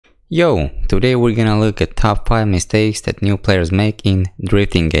Yo, today we're gonna look at top 5 mistakes that new players make in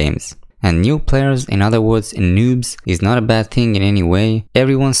drifting games. And new players, in other words noobs, is not a bad thing in any way.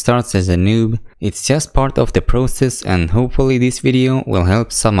 Everyone starts as a noob, it's just part of the process, and hopefully this video will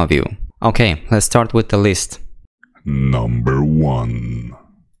help some of you. Okay, let's start with the list. Number 1.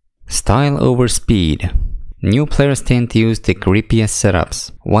 Style over speed. New players tend to use the grippiest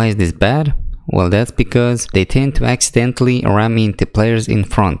setups. Why is this bad? Well, that's because they tend to accidentally ram into players in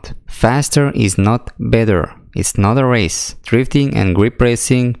front. Faster is not better. It's not a race. Drifting and grip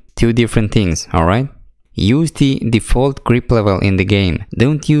racing, two different things, alright? Use the default grip level in the game.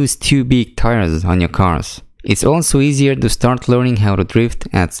 Don't use too big tires on your cars. It's also easier to start learning how to drift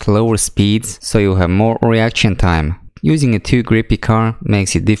at slower speeds, so you have more reaction time. Using a too grippy car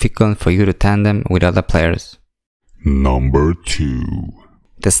makes it difficult for you to tandem with other players. Number 2.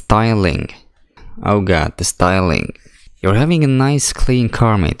 The styling. Oh god, the styling. You're having a nice clean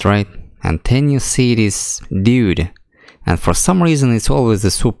car mate, right? And then you see this dude, and for some reason it's always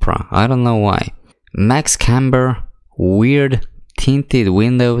the Supra, I don't know why. Max camber, weird tinted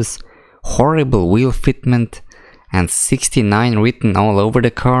windows, horrible wheel fitment, and 69 written all over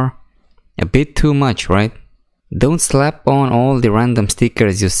the car. A bit too much, right? Don't slap on all the random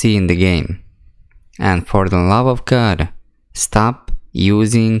stickers you see in the game. And for the love of God, stop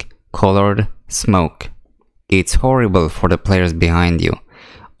using colored smoke. It's horrible for the players behind you.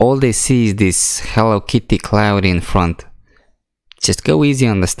 All they see is this Hello Kitty cloud in front. Just go easy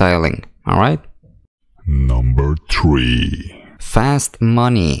on the styling, alright? Number 3. Fast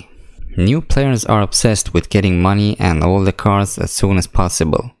money. New players are obsessed with getting money and all the cars as soon as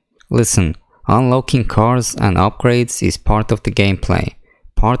possible. Listen, unlocking cars and upgrades is part of the gameplay,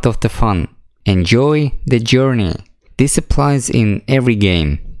 part of the fun. Enjoy the journey. This applies in every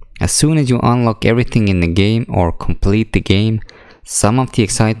game. As soon as you unlock everything in the game or complete the game, some of the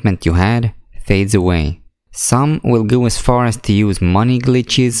excitement you had fades away. Some will go as far as to use money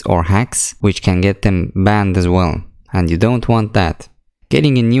glitches or hacks, which can get them banned as well, and you don't want that.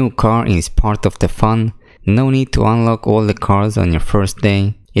 Getting a new car is part of the fun. No need to unlock all the cars on your first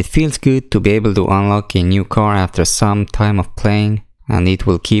day. It feels good to be able to unlock a new car after some time of playing, and it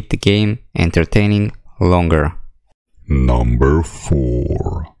will keep the game entertaining longer. Number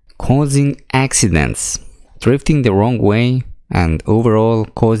 4. Causing accidents. Drifting the wrong way and overall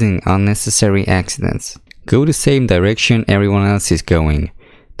causing unnecessary accidents. Go the same direction everyone else is going.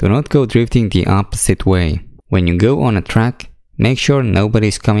 Do not go drifting the opposite way. When you go on a track, make sure nobody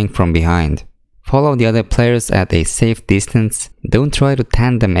is coming from behind. Follow the other players at a safe distance. Don't try to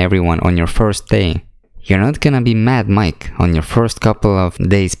tandem everyone on your first day. You're not gonna be Mad Mike on your first couple of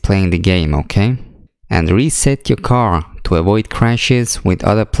days playing the game, okay? And reset your car to avoid crashes with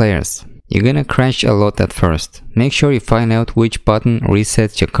other players. You're gonna crash a lot at first. Make sure you find out which button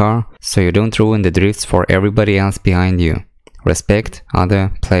resets your car so you don't ruin the drifts for everybody else behind you. Respect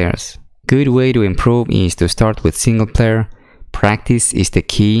other players. Good way to improve is to start with single player. Practice is the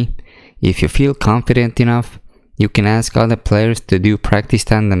key. If you feel confident enough, you can ask other players to do practice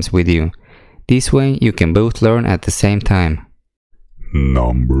tandems with you. This way you can both learn at the same time.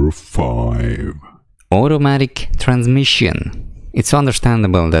 Number 5. Automatic transmission. It's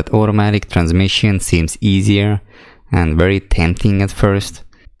understandable that automatic transmission seems easier and very tempting at first,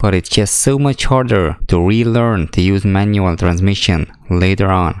 but it's just so much harder to relearn to use manual transmission later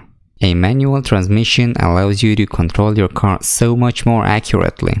on. A manual transmission allows you to control your car so much more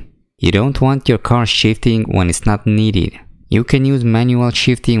accurately. You don't want your car shifting when it's not needed. You can use manual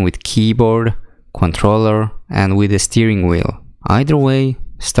shifting with keyboard, controller, and with the steering wheel. Either way,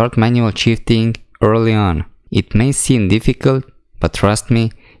 start manual shifting early on. It may seem difficult, but trust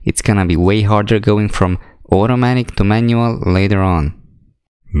me, it's gonna be way harder going from automatic to manual later on.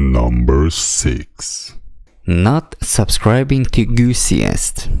 Number 6. Not subscribing to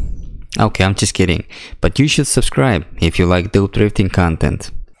grippiest. Okay, I'm just kidding, but you should subscribe if you like dope drifting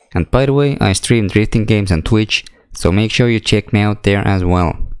content. And by the way, I stream drifting games on Twitch, so make sure you check me out there as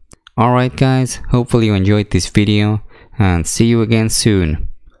well. Alright guys, hopefully you enjoyed this video, and see you again soon.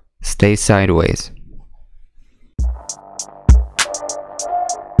 Stay sideways.